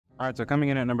All right, so coming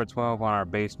in at number 12 on our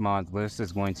base mods list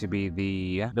is going to be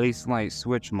the base light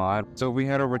switch mod. So if we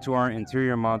head over to our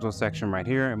interior module section right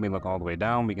here and we look all the way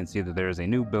down, we can see that there is a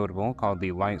new buildable called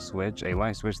the light switch, a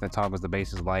light switch that toggles the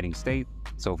base's lighting state.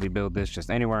 So if we build this just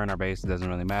anywhere in our base, it doesn't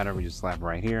really matter. We just slap it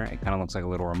right here. It kind of looks like a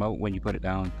little remote when you put it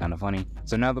down, kind of funny.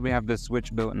 So now that we have this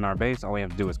switch built in our base, all we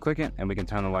have to do is click it and we can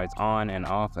turn the lights on and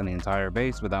off in the entire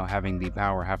base without having the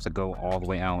power have to go all the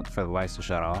way out for the lights to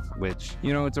shut off, which,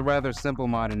 you know, it's a rather simple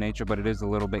mod in nature, but it is a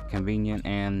little bit convenient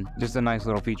and just a nice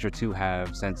little feature to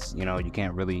have, since, you know, you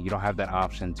don't have that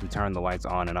option to turn the lights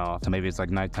on and off. So maybe it's like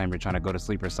nighttime, you're trying to go to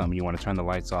sleep or something, you want to turn the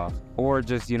lights off, or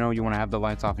just, you know, you want to have the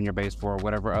lights off in your base for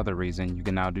whatever other reason. You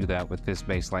can now do that with this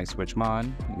base light switch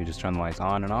mod. You just turn the lights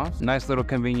on and off. Nice little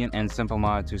convenient and simple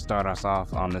mod to start us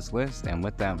off on this list, and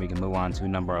with that we can move on to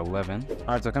number 11.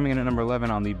 All right, so coming in at number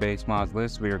 11 on the base mods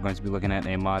list, we are going to be looking at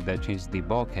a mod that changes the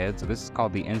bulkhead. So this is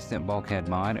called the instant bulkhead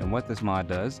mod, and what this mod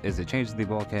does is it changes the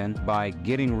bulkhead by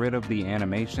getting rid of the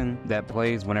animation that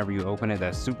plays whenever you open it,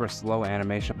 that super slow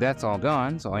animation. That's all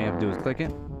gone, so all you have to do is click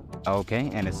it. Okay,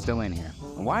 and it's still in here.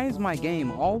 Why is my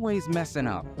game always messing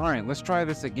up? All right, let's try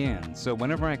this again. So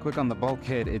whenever I click on the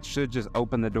bulkhead, it should just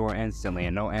open the door instantly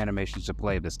and no animation should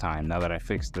play this time, now that I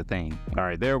fixed the thing. All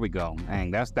right, there we go.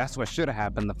 Dang, that's what should have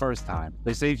happened the first time.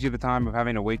 It saves you the time of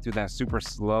having to wait through that super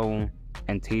slow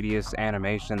and tedious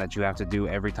animation that you have to do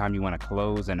every time you want to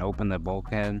close and open the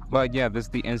bulkhead. But yeah, this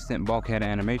is the instant bulkhead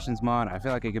animations mod. I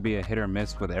feel like it could be a hit or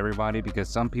miss with everybody, because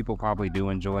some people probably do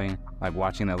enjoy like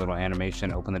watching that little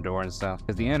animation open the door and stuff,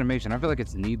 because the animation, I feel like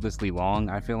it's needlessly long,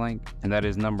 I feel like. And that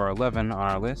is number 11 on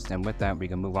our list, and with that we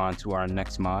can move on to our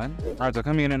next mod. All right, so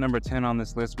coming in at number 10 on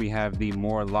this list, we have the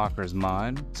more lockers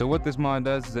mod. So what this mod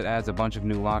does is it adds a bunch of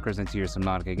new lockers into your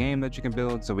Subnautica game that you can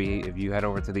build. So if you head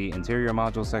over to the interior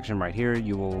module section right here,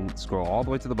 you will scroll all the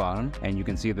way to the bottom and you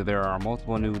can see that there are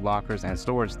multiple new lockers and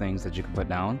storage things that you can put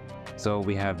down. So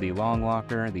we have the long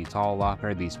locker, the tall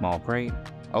locker, the small crate,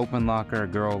 open locker,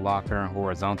 girl locker,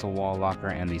 horizontal wall locker,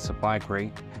 and the supply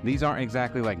crate. These aren't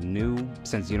exactly like new,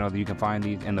 since, you know, you can find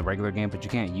these in the regular game, but you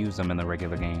can't use them in the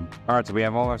regular game. All right, so we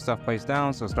have all our stuff placed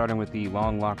down. So starting with the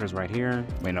long lockers right here.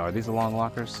 Wait, no, are these the long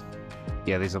lockers?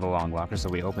 Yeah, these are the long lockers. So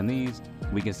we open these.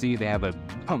 We can see they have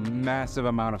a massive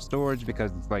amount of storage,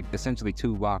 because it's like essentially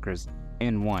 2 lockers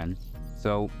in one.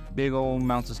 So big old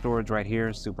amounts of storage right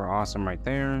here, super awesome right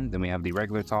there. Then we have the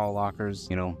regular tall lockers,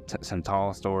 you know, some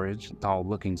tall storage, tall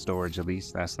looking storage at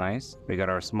least, that's nice. We got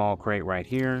our small crate right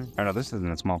here. Oh no, this isn't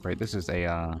a small crate, this is a,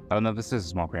 oh no, this is a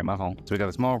small crate, my fault. So we got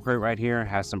a small crate right here,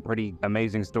 has some pretty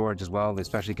amazing storage as well,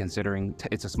 especially considering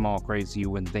it's a small crate, so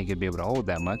you wouldn't think it'd be able to hold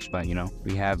that much, but you know.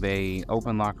 We have a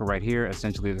open locker right here,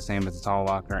 essentially the same as the tall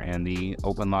locker, and the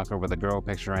open locker with a girl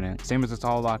picture in it. Same as the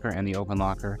tall locker and the open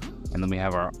locker. And then we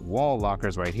have our wall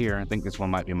lockers right here. I think this one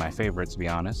might be my favorite, to be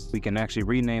honest. We can actually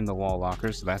rename the wall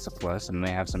lockers, so that's a plus. And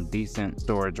they have some decent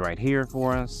storage right here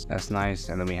for us. That's nice.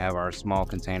 And then we have our small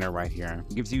container right here.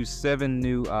 It gives you 7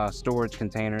 new storage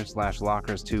containers /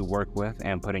 lockers to work with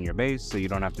and put in your base, so you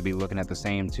don't have to be looking at the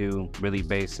same 2 really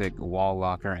basic wall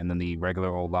locker and then the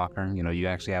regular old locker. You know, you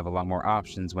actually have a lot more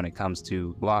options when it comes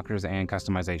to lockers and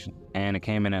customization. And it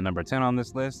came in at number 10 on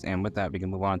this list. And with that, we can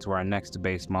move on to our next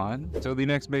base mod. So the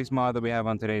next base mod that we have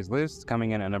on today's list,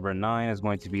 coming in at number 9, is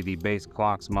going to be the base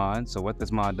clocks mod. So what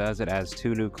this mod does, it adds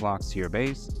 2 new clocks to your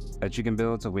base that you can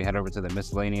build. So we head over to the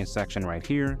miscellaneous section right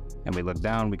here and we look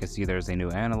down, we can see there's a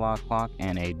new analog clock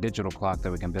and a digital clock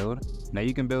that we can build. Now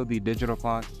you can build the digital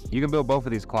clock, you can build both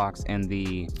of these clocks in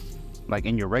the, like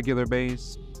in your regular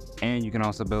base, and you can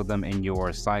also build them in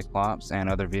your Cyclops and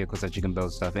other vehicles that you can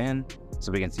build stuff in.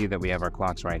 So we can see that we have our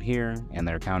clocks right here and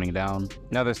they're counting down.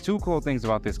 Now there's 2 cool things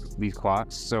about these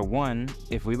clocks. So one,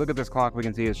 if we look at this clock, we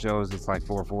can see it shows it's like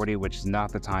 4:40, which is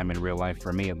not the time in real life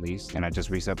for me at least. And I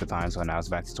just reset the time, so now it's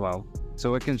back to 12.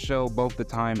 So it can show both the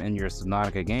time in your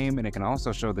Subnautica game, and it can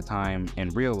also show the time in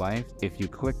real life if you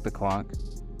click the clock.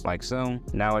 Like so.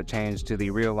 Now it changed to the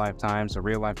real life time. So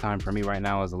real life time for me right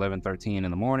now is 11:13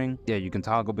 in the morning. Yeah, you can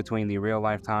toggle between the real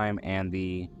life time and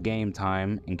the game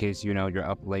time in case, you know, you're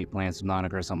up late playing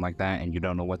Subnautica or something like that and you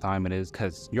don't know what time it is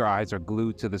because your eyes are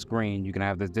glued to the screen. You can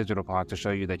have this digital clock to show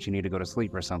you that you need to go to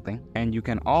sleep or something. And you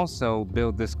can also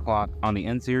build this clock on the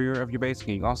interior of your base, and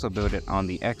you can also build it on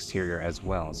the exterior as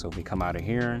well. So if we come out of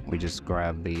here, we just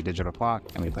grab the digital clock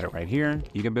and we put it right here.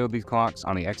 You can build these clocks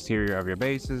on the exterior of your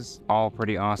bases, all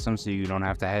pretty awesome, so you don't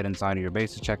have to head inside of your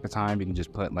base to check the time. You can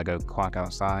just put like a clock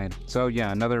outside. So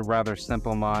yeah, another rather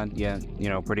simple mod, yeah, you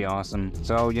know, pretty awesome.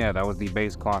 So yeah, that was the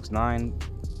base clocks 9.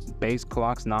 Base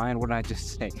clocks 9, what did I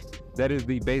just say? that is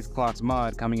the base clocks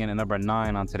mod coming in at number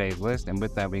 9 on today's list. And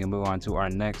with that, we can move on to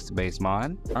our next base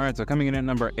mod. All right, so coming in at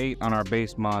number 8 on our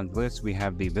base mod list, we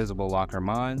have the visible locker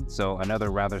mod. So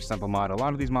another rather simple mod. A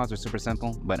lot of these mods are super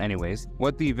simple, but anyways,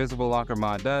 what the visible locker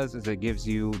mod does is it gives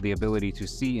you the ability to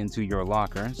see into your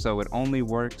locker. So it only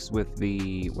works with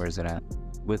the, where's it at?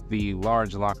 With the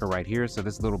large locker right here. So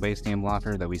this little base game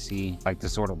locker that we see, like the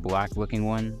sort of black looking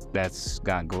one that's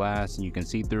got glass and you can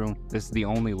see through. This is the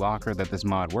only locker that this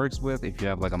mod works with. If you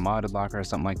have like a modded locker or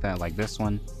something like that, like this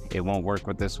one, it won't work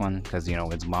with this one because, you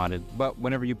know, it's modded. But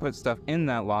whenever you put stuff in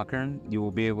that locker, you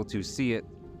will be able to see it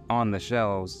on the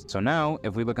shelves. So now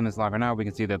if we look in this locker now, we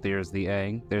can see that there's the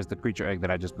egg, there's the creature egg that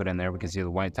I just put in there. We can see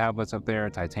the white tablets up there,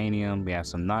 titanium, we have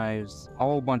some knives, a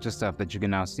whole bunch of stuff that you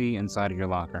can now see inside of your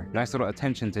locker. Nice little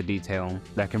attention to detail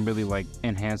that can really like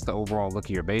enhance the overall look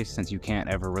of your base, since you can't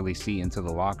ever really see into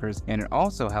the lockers. And it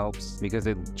also helps because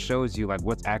it shows you like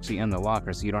what's actually in the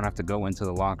locker, so you don't have to go into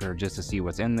the locker just to see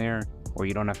what's in there, or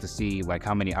you don't have to see like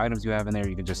how many items you have in there.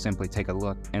 You can just simply take a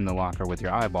look in the locker with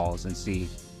your eyeballs and see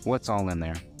what's all in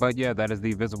there. But yeah, that is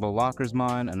the visible lockers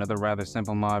mod, another rather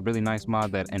simple mod, really nice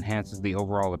mod that enhances the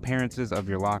overall appearances of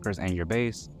your lockers and your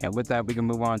base. And with that, we can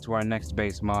move on to our next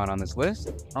base mod on this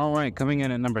list. All right, coming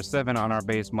in at number 7 on our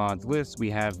base mods list, we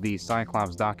have the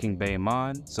Cyclops docking bay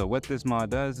mod. So what this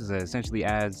mod does is it essentially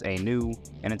adds an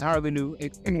entirely new,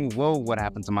 whoa, what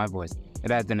happened to my voice? It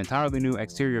adds an entirely new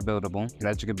exterior buildable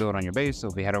that you can build on your base. So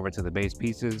if we head over to the base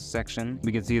pieces section,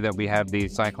 we can see that we have the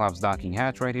Cyclops docking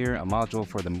hatch right here, a module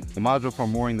for the module for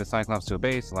mooring the Cyclops to a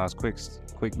base, allows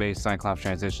quick base Cyclops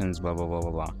transitions, blah, blah, blah,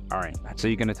 blah, blah. All right, so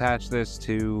you can attach this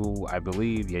to, I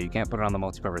believe, yeah, you can't put it on the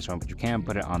multi-purpose room, but you can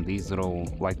put it on these little,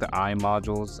 like the eye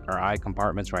modules or eye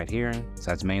compartments right here. So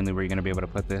that's mainly where you're gonna be able to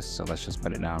put this. So let's just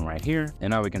put it down right here.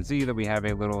 And now we can see that we have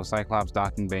a little Cyclops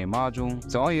docking bay module.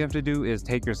 So all you have to do is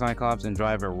take your Cyclops and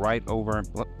drive it right over,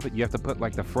 you have to put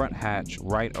like the front hatch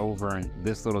right over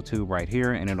this little tube right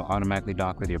here, and it'll automatically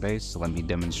dock with your base. So let me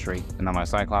demonstrate. And now my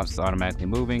Cyclops is automatically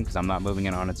moving because I'm not moving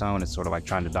it on its own. It's sort of like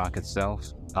trying to dock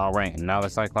itself. All right, and now the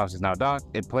Cyclops is now docked.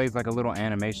 It plays like a little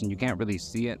animation. You can't really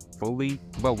see it fully,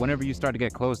 but whenever you start to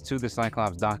get close to the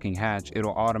Cyclops docking hatch,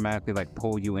 it'll automatically like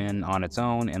pull you in on its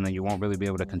own, and then you won't really be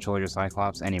able to control your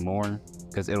Cyclops anymore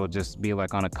because it'll just be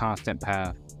like on a constant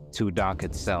path to dock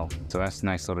itself. So that's a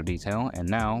nice little detail. And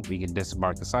now we can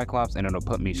disembark the Cyclops and it'll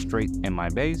put me straight in my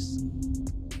base.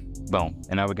 Boom.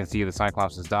 And now we can see the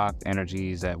Cyclops is docked,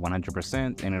 energy is at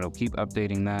 100%, and it'll keep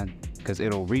updating that because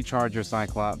it'll recharge your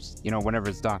Cyclops, you know, whenever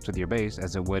it's docked with your base,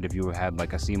 as it would if you had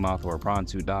like a sea moth or a prawn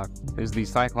suit dock. There's the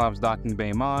Cyclops docking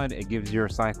bay mod. It gives your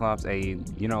Cyclops a,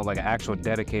 you know, like an actual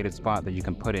dedicated spot that you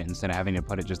can put it instead of having to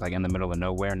put it just like in the middle of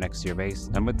nowhere next to your base.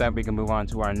 And with that, we can move on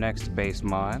to our next base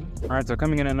mod. All right, so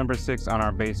coming in at number 6 on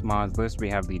our base mods list, we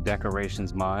have the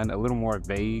decorations mod. A little more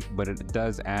vague, but it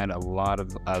does add a lot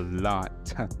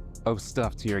of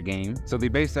stuff to your game. So the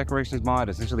base decorations mod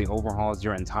essentially overhauls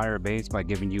your entire base by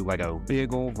giving you like a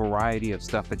big old variety of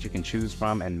stuff that you can choose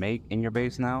from and make in your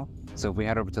base now. So if we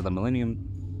head over to the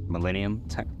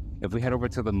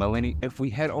if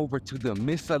we head over to the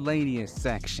miscellaneous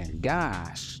section,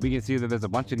 gosh, we can see that there's a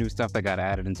bunch of new stuff that got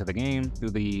added into the game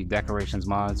through the decorations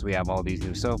mods. We have all these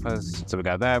new sofas. So we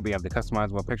got that. We have the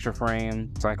customizable picture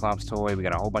frame, Cyclops toy. We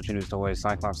got a whole bunch of new toys,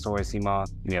 Cyclops toy, sea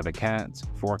moth. We have the cat,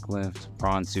 forklift,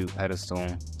 prawn suit, pedestal,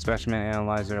 specimen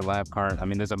analyzer, lab cart. I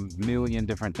mean, there's a million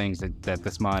different things that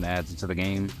this mod adds into the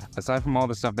game. Aside from all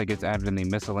the stuff that gets added in the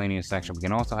miscellaneous section, we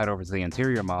can also head over to the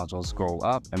interior module, scroll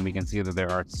up, and we can see that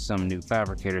there are some new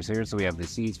fabricators here. So we have the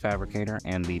seeds fabricator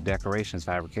and the decorations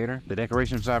fabricator. The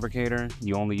decorations fabricator,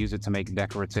 you only use it to make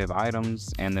decorative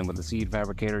items, and then with the seed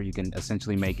fabricator, you can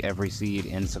essentially make every seed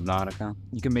in Subnautica.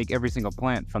 You can make every single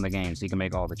plant from the game. So you can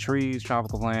make all the trees,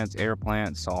 tropical plants, air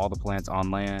plants, so all the plants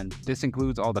on land. This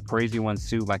includes all the crazy ones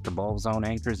too, like the bulb zone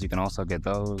anchors. You can also get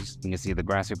those. You can see the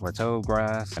grassy plateau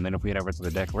grass. And then if we head over to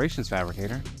the decorations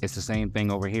fabricator, it's the same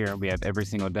thing over here. We have every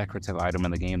single decorative item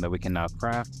in the game that we can now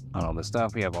craft on all this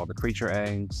stuff. We have all the creature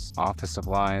eggs, office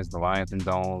supplies, the Leviathan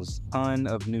dolls, ton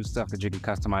of new stuff that you can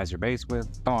customize your base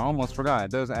with. Oh, I almost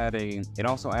forgot. It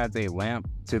also adds a lamp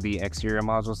to the exterior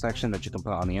module section that you can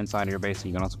put on the inside of your base, and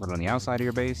you can also put it on the outside of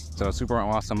your base. So a super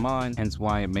awesome mod, hence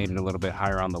why it made it a little bit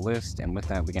higher on the list. And with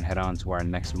that, we can head on to our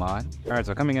next mod. All right,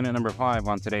 so coming in at number 5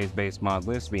 on today's base mod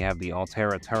list, we have the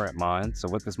Altera turret mod. So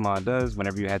what this mod does,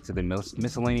 whenever you head to the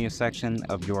miscellaneous section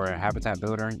of your habitat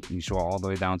builder, you scroll all the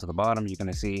way down to the bottom, you're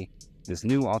going to see this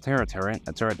new Altera turret,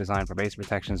 a turret designed for base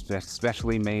protection,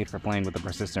 specially made for playing with the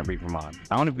persistent Reaper mod.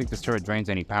 I don't even think this turret drains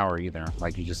any power either.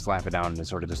 Like, you just slap it down and it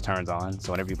sort of just turns on.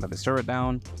 So whenever you put this turret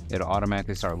down, it'll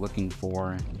automatically start looking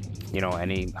for, you know,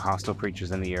 any hostile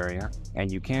creatures in the area.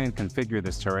 And you can configure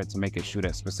this turret to make it shoot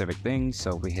at specific things.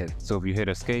 So if you hit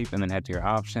escape and then head to your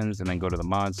options and then go to the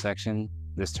mod section,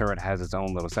 this turret has its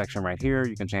own little section right here.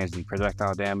 You can change the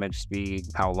projectile damage, speed,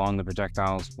 how long the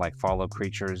projectiles like follow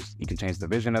creatures. You can change the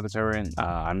vision of the turret.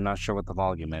 I'm not sure what the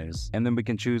volume is. And then we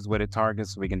can choose what it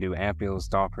targets. We can do ampules,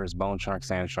 stalkers, bone sharks,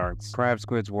 sand sharks, crab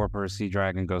squids, warpers, sea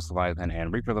dragon, ghost leviathan,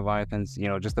 and reaper leviathans. You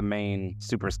know, just the main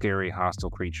super scary hostile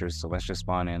creatures. So let's just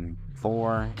spawn in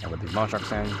 4 and with these bone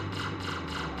sharks in.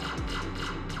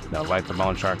 Now light the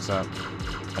bone sharks up.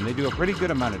 And they do a pretty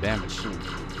good amount of damage too.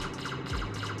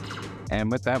 And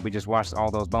with that, we just watched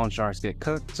all those bone sharks get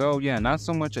cooked. So yeah, not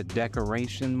so much a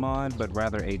decoration mod, but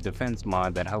rather a defense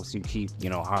mod that helps you keep, you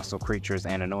know, hostile creatures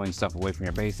and annoying stuff away from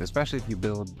your base, especially if you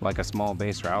build like a small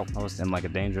base or outpost in like a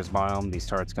dangerous biome. These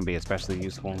turrets can be especially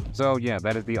useful. So yeah,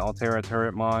 that is the Altera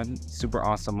turret mod. Super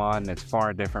awesome mod, and it's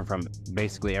far different from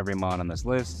basically every mod on this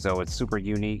list. So it's super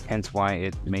unique, hence why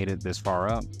it made it this far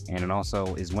up. And it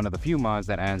also is one of the few mods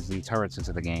that adds the turrets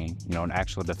into the game, you know, an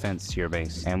actual defense to your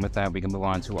base. And with that, we can move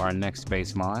on to our next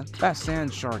base mod. That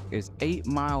sand shark is 8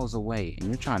 miles away and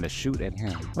you're trying to shoot at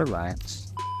him.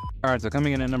 Relax. Alright, so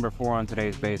coming in at number 4 on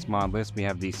today's base mod list, we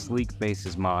have the Sleek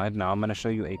Bases mod. Now I'm going to show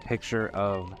you a picture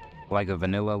of like a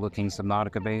vanilla looking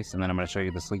Subnautica base, and then I'm going to show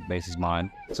you the Sleek Bases mod.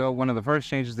 So one of the first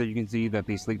changes that you can see that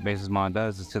the Sleek Bases mod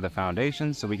does is to the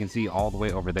foundation. So we can see all the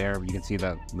way over there, you can see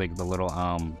that like the little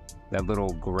that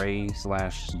little gray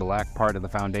 / black part of the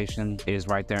foundation is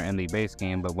right there in the base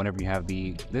game. But whenever you have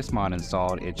this mod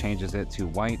installed, it changes it to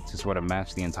white to sort of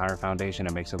match the entire foundation.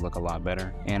 It makes it look a lot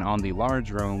better. And on the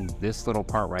large room, this little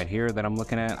part right here that I'm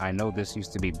looking at, I know this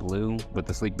used to be blue, but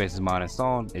the Sleek Bases mod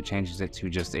installed, it changes it to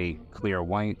just a clear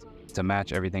white to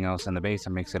match everything else in the base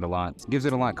and gives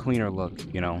it a lot cleaner look,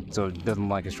 you know, so it doesn't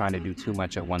like it's trying to do too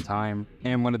much at one time.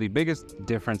 And one of the biggest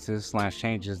differences /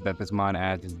 changes that this mod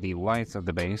adds is the lights of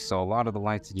the base. So a lot of the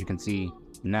lights that you can see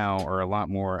now are a lot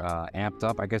more amped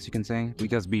up, I guess you can say,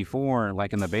 because before,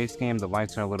 like in the base game, the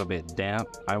lights are a little bit damp,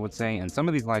 I would say, and some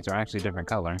of these lights are actually different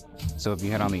color. So if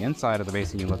you head on the inside of the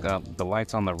base and you look up, the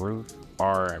lights on the roof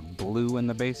are blue in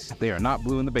the base. They are not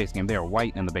blue in the base game, they are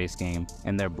white in the base game,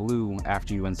 and they're blue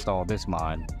after you install this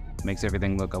mod. Makes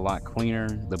everything look a lot cleaner.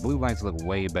 The blue lights look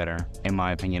way better, in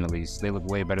my opinion at least. They look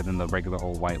way better than the regular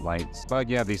old white lights. But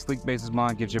yeah, the Sleek Bases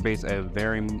mod gives your base a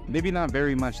maybe not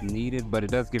very much needed, but it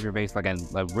does give your base like a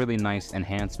really nice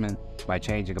enhancement by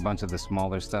changing a bunch of the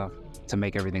smaller stuff to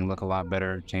make everything look a lot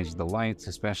better. Changes the lights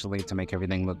especially to make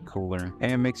everything look cooler,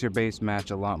 and makes your base match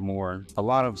a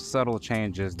lot of subtle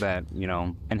changes that, you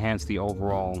know, enhance the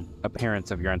overall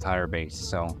appearance of your entire base.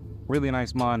 So really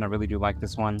nice mod, and I really do like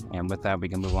this one. And with that, we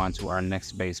can move on to our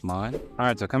next base mod. All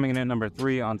right, so coming in at number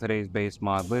 3 on today's base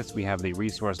mod list, we have the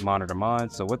Resource Monitor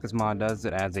mod. So what this mod does,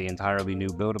 it adds an entirely new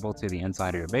buildable to the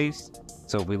inside of your base.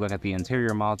 So if we look at the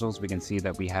interior modules, we can see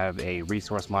that we have a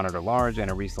Resource Monitor large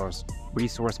and a Resource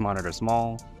Monitor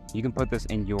small. You can put this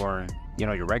in your, you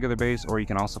know, your regular base, or you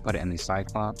can also put it in the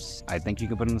Cyclops. I think you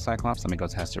can put it in the Cyclops. Let me go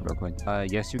test it real quick.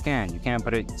 Yes, you can. You can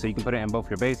put it, so you can put it in both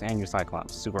your base and your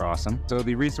Cyclops. Super awesome. So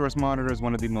the Resource Monitor is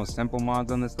one of the most simple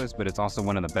mods on this list, but it's also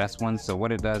one of the best ones. So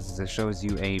what it does is it shows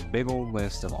you a big old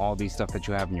list of all these stuff that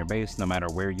you have in your base, no matter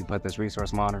where you put this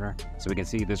Resource Monitor. So we can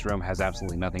see this room has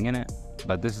absolutely nothing in it,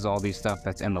 but this is all these stuff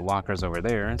that's in the lockers over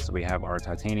there. So we have our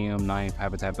titanium, knife,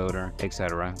 habitat builder,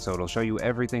 etc. So it'll show you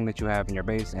everything that you have in your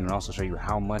base, and it'll also show you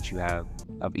how much you have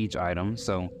of each item.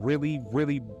 So really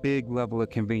big level of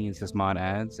convenience this mod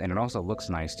adds, and it also looks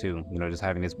nice too, you know, just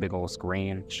having this big old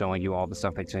screen showing you all the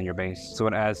stuff that's in your base. So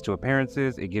it adds to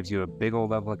appearances, it gives you a big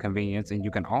old level of convenience, and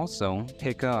you can also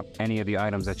pick up any of the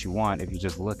items that you want if you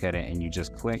just look at it and you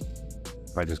just click.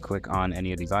 If I just click on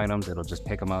any of these items, it'll just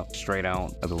pick them up straight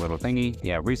out of the little thingy.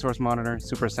 Yeah, Resource Monitor,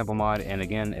 super simple mod. And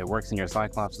again, it works in your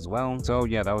Cyclops as well. So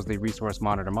yeah, that was the Resource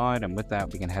Monitor mod. And with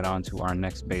that, we can head on to our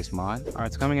next base mod. All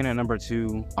right, so coming in at number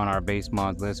 2 on our base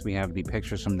mod list, we have the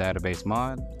Pictures from Database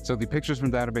mod. So the Pictures from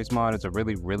Database mod is a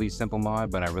really simple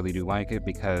mod, but I really do like it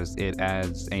because it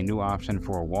adds a new option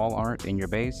for wall art in your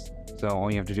base. So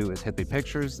all you have to do is hit the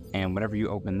pictures, and whenever you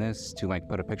open this to like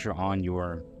put a picture on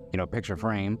your, you know, picture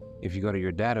frame, if you go to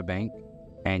your data bank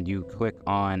and you click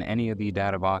on any of the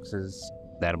data boxes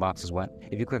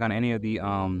if you click on any of the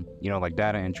you know, like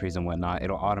data entries and whatnot,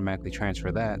 it'll automatically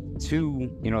transfer that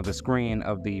to, you know, the screen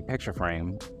of the picture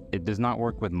frame. It does not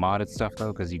work with modded stuff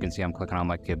though, because you can see I'm clicking on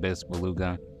like the Abyss,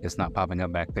 Beluga. It's not popping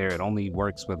up back there. It only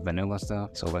works with vanilla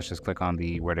stuff. So let's just click on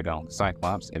the, where to go?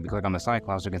 Cyclops. If you click on the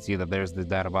Cyclops, you can see that there's the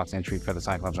data box entry for the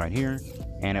Cyclops right here.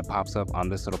 And it pops up on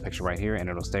this little picture right here, and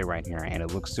it'll stay right here. And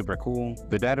it looks super cool.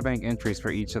 The databank entries for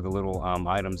each of the little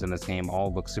items in this game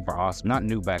all look super awesome. Not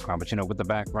new background, but you know, with the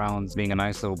backgrounds being a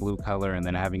nice little blue color and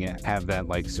then having it have that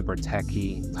like super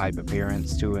techie type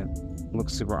appearance to it.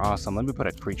 Looks super awesome. Let me put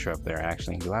a creature up there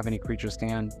actually. Do I have any creature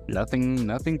scan?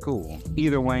 Nothing cool.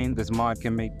 Either way, this mod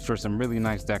can make for some really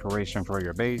nice decoration for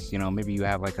your base. You know, maybe you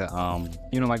have like a,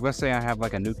 you know, like let's say I have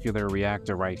like a nuclear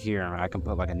reactor right here. I can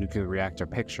put like a nuclear reactor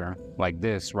picture like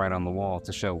this right on the wall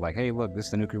to show like, hey, look, this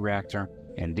is the nuclear reactor.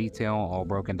 In detail, all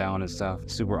broken down and stuff.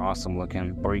 Super awesome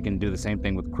looking. Or you can do the same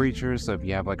thing with creatures. So if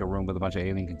you have like a room with a bunch of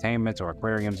alien containments or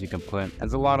aquariums, you can put,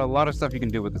 there's a lot of stuff you can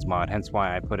do with this mod. Hence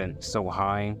why I put it so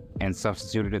high and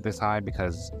substituted it this high,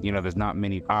 because you know, there's not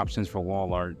many options for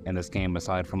wall art in this game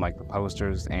aside from like the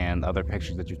posters and other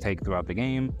pictures that you take throughout the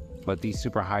game. But these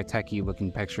super high-techy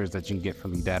looking pictures that you can get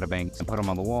from the databanks and put them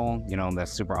on the wall, you know,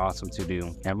 that's super awesome to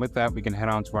do. And with that, we can head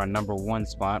on to our #1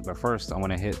 spot. But first, I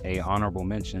want to hit a honorable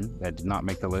mention that did not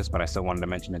make the list, but I still wanted to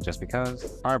mention it just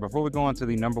because. All right, before we go on to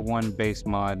the #1 base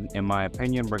mod, in my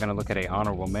opinion, we're going to look at a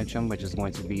honorable mention, which is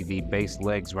going to be the base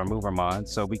legs remover mod.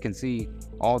 So we can see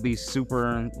all these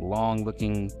super long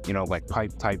looking, you know, like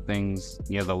pipe type things,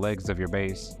 you know, the legs of your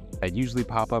base that usually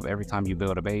pop up every time you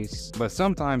build a base. But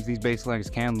sometimes these base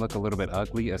legs can look a little bit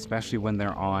ugly, especially when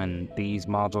they're on these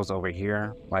modules over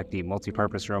here, like the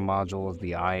multi-purpose room modules,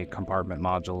 the eye compartment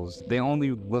modules. They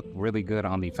only look really good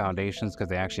on the foundations because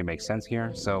they actually make sense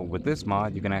here. So with this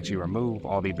mod, you can actually remove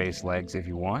all the base legs if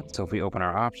you want. So if we open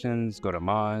our options, go to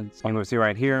mods, and we'll see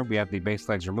right here, we have the base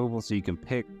legs removal. So you can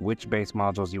pick which base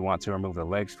modules you want to remove the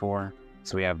legs for.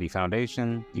 So we have the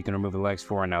foundation, you can remove the legs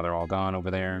for, and now they're all gone over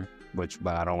there. But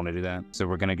I don't want to do that. So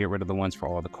we're going to get rid of the ones for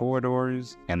all the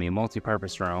corridors and the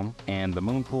multi-purpose room and the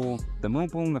moon pool. The moon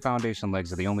pool and the foundation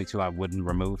legs are the only two I wouldn't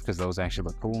remove because those actually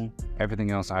look cool.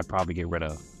 Everything else I'd probably get rid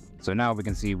of. So now we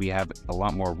can see we have a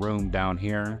lot more room down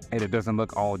here, and it doesn't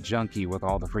look all junky with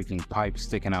all the freaking pipes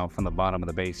sticking out from the bottom of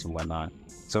the base and whatnot.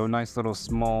 So a nice little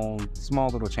small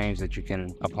little change that you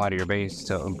can apply to your base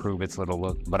to improve its little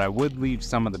look. But I would leave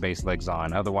some of the base legs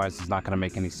on, otherwise it's not going to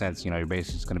make any sense. You know, your base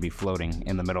is going to be floating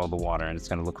in the middle of the water and it's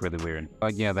going to look really weird.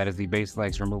 But yeah, that is the base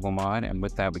legs removal mod, and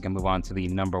with that we can move on to the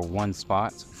 #1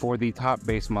 spot for the top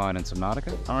base mod in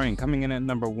Subnautica. Alright, coming in at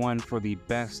 #1 for the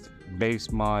best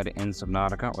base mod in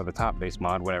Subnautica, or the top base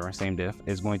mod, whatever, same diff,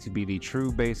 is going to be the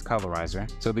True Base Colorizer.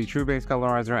 So the True Base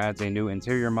Colorizer adds a new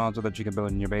interior module that you can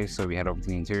build in your base. So we head over to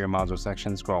the interior module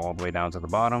section, scroll all the way down to the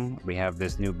bottom. We have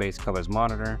this new base colors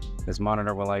monitor. This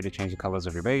monitor will allow you to change the colors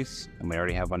of your base, and we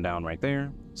already have one down right there.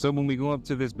 So when we go up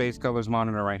to this base colors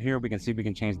monitor right here, we can see we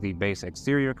can change the base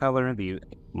exterior color, the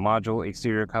module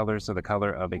exterior color, so the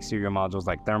color of exterior modules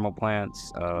like thermal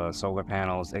plants, solar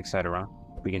panels, etc.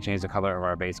 We can change the color of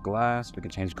our base glass. We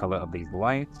can change the color of these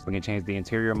lights. We can change the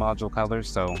interior module colors,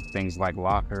 so things like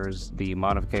lockers, the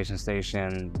modification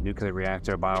station, nuclear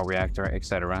reactor, bioreactor,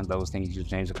 etc. Those things you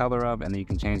change the color of, and then you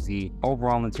can change the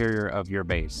overall interior of your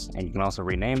base. And you can also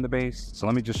rename the base. So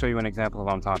let me just show you an example of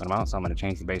what I'm talking about. So I'm going to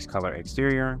change the base color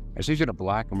exterior. I changed it to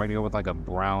black. I'm ready to go with like a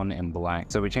brown and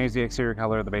black. So we changed the exterior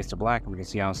color of the base to black, and we can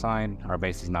see outside our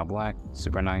base is now black.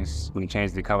 Super nice. We can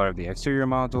change the color of the exterior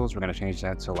modules. We're going to change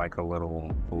that to like a little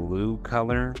blue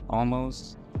color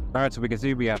almost. All right, so we can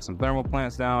see we have some thermal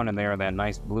plants down, and they are that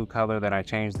nice blue color that I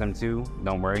changed them to.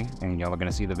 Don't worry, and y'all are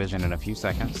gonna see the vision in a few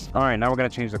seconds. All right, now we're gonna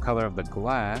change the color of the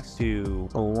glass to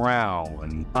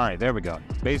brown. All right, there we go.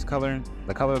 Base color,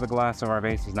 the color of the glass of our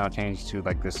base is now changed to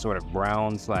like this sort of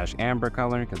brown / amber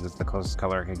color, because it's the closest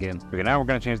color I can get. Okay, now we're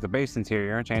gonna change the base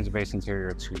interior, change the base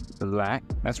interior to black.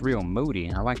 That's real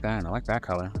moody. I like that. I like that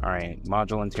color. All right,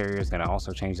 module interior is gonna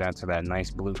also change that to that nice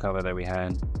blue color that we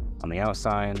had on the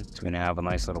outside. So we're gonna have a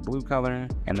nice little blue color,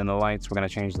 and then the lights, we're gonna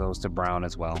change those to brown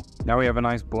as well. Now we have a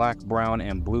nice black, brown,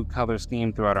 and blue color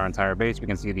scheme throughout our entire base. We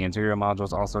can see the interior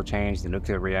modules also changed, the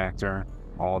nuclear reactor,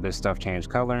 all this stuff changed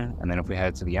color. And then if we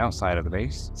head to the outside of the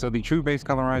base, so the True Base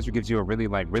Colorizer gives you a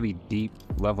really deep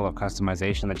level of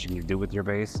customization that you can do with your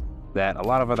base that a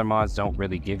lot of other mods don't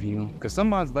really give you, because some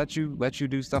mods let you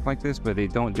do stuff like this, but they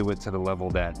don't do it to the level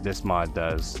that this mod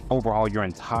does. Overhaul your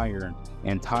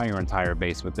entire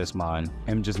base with this mod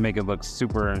and just make it look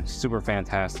super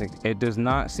fantastic. It does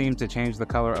not seem to change the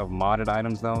color of modded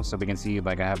items though, so we can see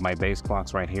like I have my base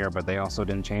clocks right here, but they also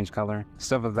didn't change color,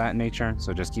 stuff of that nature,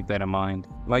 so just keep that in mind.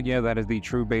 Like, yeah, that is the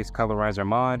True Base Colorizer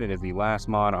mod. It is the last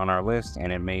mod on our list,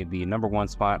 and it made the #1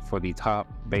 spot for the top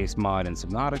base mod in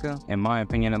Subnautica, in my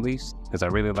opinion at least. base, because I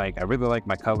really like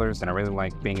my colors, and I really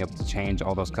like being able to change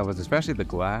all those colors, especially the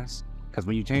glass. Because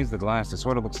when you change the glass, it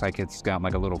sort of looks like it's got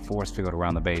like a little force field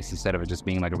around the base instead of it just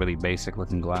being like a really basic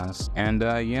looking glass. And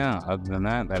yeah, other than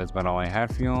that, that is about all I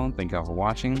had for y'all. Thank y'all for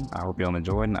watching. I hope y'all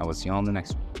enjoyed, and I will see y'all in the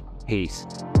next one. Peace.